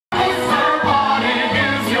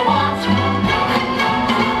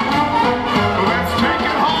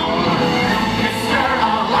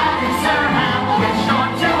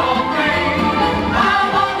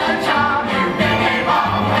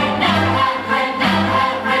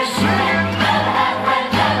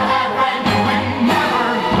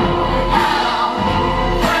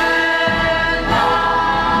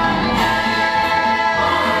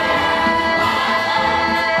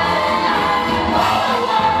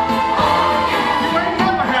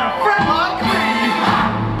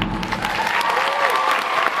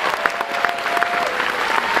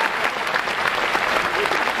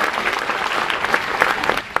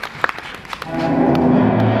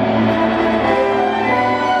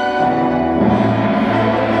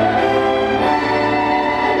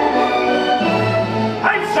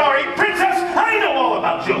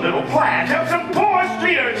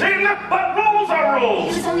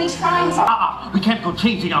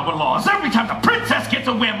changing our laws every time the princess gets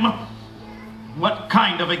a whim. What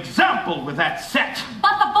kind of example would that set?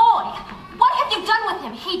 But the boy, what have you done with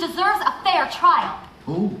him? He deserves a fair trial.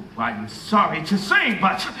 Oh, I'm sorry to say,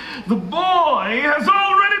 but the boy has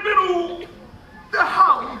already been,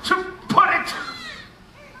 how to put it?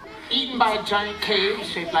 Eaten by a giant cave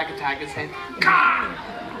shaped like a tiger's head. Gah!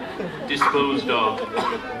 Disposed of.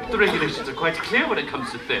 The regulations are quite clear when it comes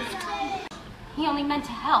to theft. He only meant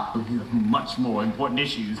to help. You have much more important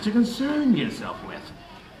issues to concern yourself with,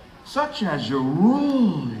 such as your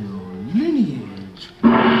royal lineage.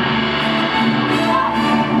 Your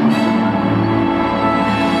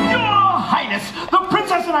Highness, the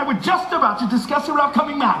princess and I were just about to discuss her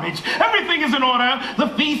upcoming marriage. Everything is in order. The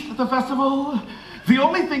feast, the festival. The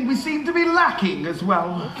only thing we seem to be lacking as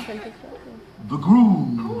well. The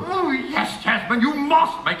groom. Oh, yes, Jasmine, you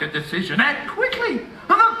must make a decision, and quickly.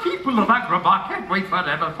 The people of Agrabah can't wait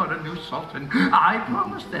forever for a new sultan. I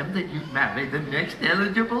promised them that you'd marry the next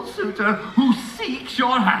eligible suitor who seeks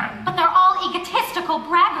your hand. But they're all egotistical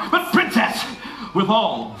braggarts. But princess, with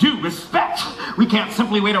all due respect, we can't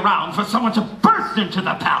simply wait around for someone to burst into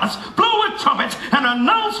the palace, blow a trumpet, and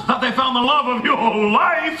announce that they found the love of your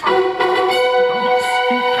life.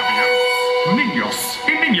 Niños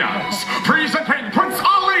y niñas, presenting Prince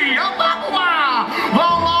Ali of Bagua, the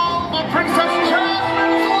love of Princess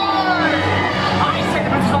Jasmine's life. I say the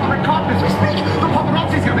princess on the red carpet as we speak. The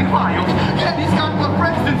paparazzi's getting wild, and he's got the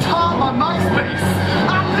President Tom on MySpace.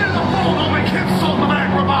 A little fool will make him Sultan of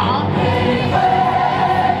Agrabah.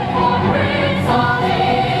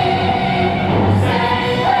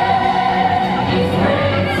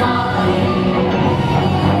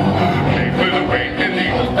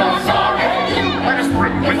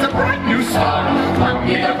 With a bright new star, one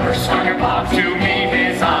be the first on your box to meet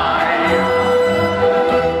his eye.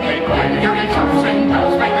 Make way, here he comes, and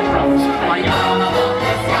bells ring the drums. Why you're on above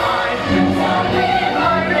the sky,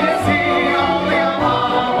 light is he, only a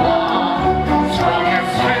strong as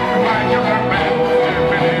strength, regular men,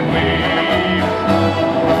 definitely.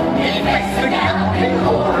 He makes the galloping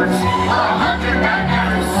hordes, 100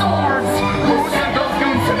 man-arrow swords. Who sent those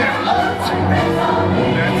goons to their lords?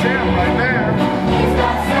 That's him right there.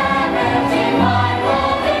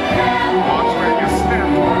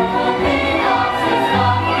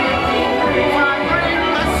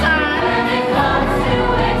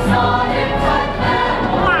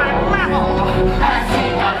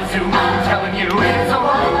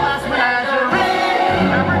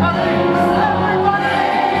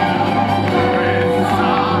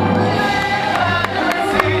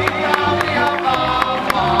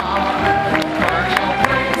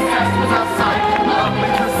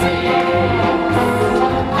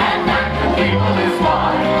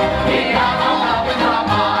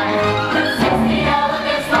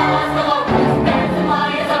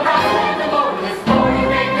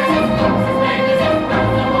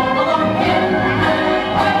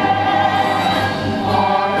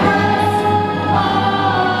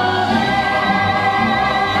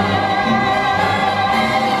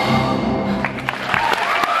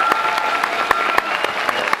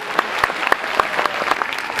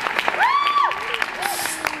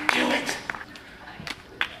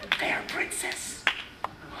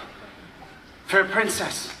 Fair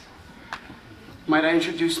princess, might I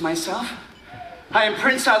introduce myself? I am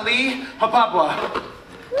Prince Ali of Bagua.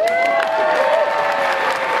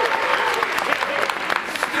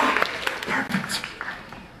 Perfect.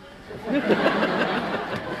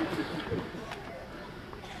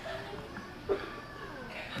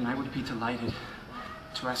 And I would be delighted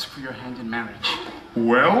to ask for your hand in marriage.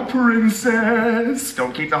 Well, princess,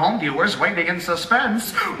 don't keep the home viewers waiting in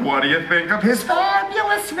suspense. What do you think of his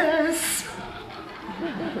fabulousness?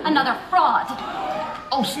 Another fraud.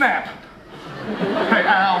 Oh, snap. Hey,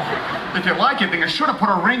 Al, if you like it, then you should have put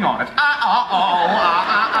a ring on it. Where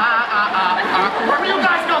are you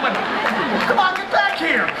guys going? Come on, get back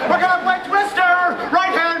here. We're gonna play Twister.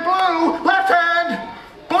 Right hand blue, left hand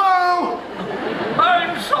blue.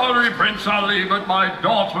 I'm sorry, Prince Ali, but my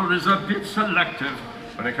daughter is a bit selective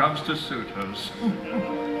when it comes to suitors.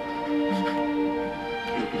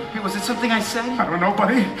 Hey, was it something I said? I don't know,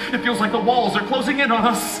 buddy. It feels like the walls are closing in on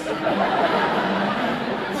us.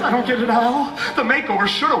 I don't get it, Al. The makeover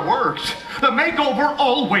should have worked. The makeover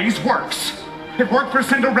always works. It worked for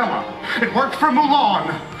Cinderella. It worked for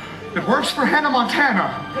Mulan. It works for Hannah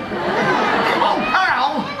Montana. Oh,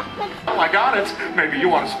 Al! Oh, I got it. Maybe you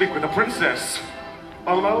want to speak with the princess.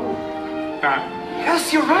 Hello?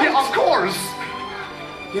 Yes, you're right. Yeah, of course.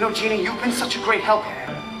 You know, Genie, you've been such a great help.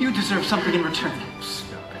 You deserve something in return.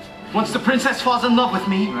 Once the princess falls in love with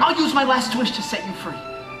me, I'll use my last wish to set you free.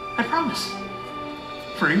 I promise.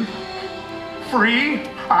 Free? Free?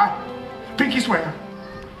 Pinky swear.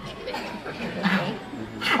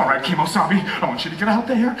 All right, Kimosabi, I want you to get out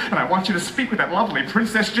there, and I want you to speak with that lovely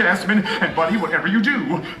Princess Jasmine, and buddy, whatever you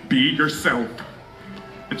do, be yourself.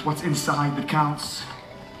 It's what's inside that counts.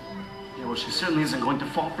 Yeah, well, she certainly isn't going to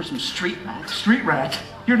fall for some street rat. Street rat?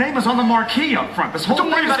 Your name is on the marquee up front. This whole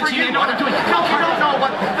Don't worry thing is about for it, you. Gina. I know what I'm doing. No, you don't know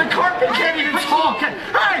what. The carpet can't even talk.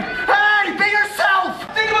 Hey, be yourself.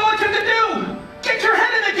 Think about what you have to do! Get your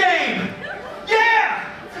head in the game! Yeah!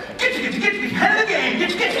 Get your head in the game! Get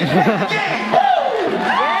your head in the game! Woo!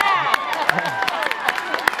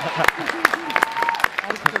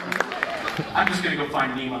 I'm just gonna go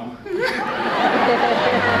find Nemo.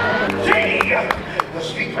 Gee! The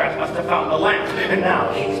street rat must have found the lamp, and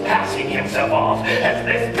now he's passing himself off as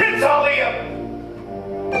this Prince Ali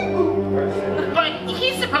person. But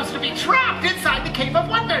he's supposed to be trapped inside the Cave of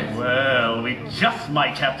Wonders. Well, we just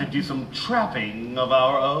might have to do some trapping of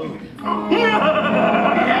our own.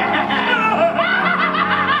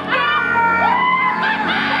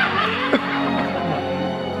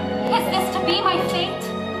 Is this to be my fate?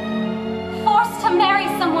 Forced to marry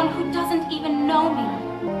someone who doesn't even know me.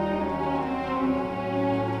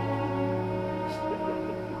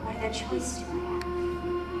 What a choice to make.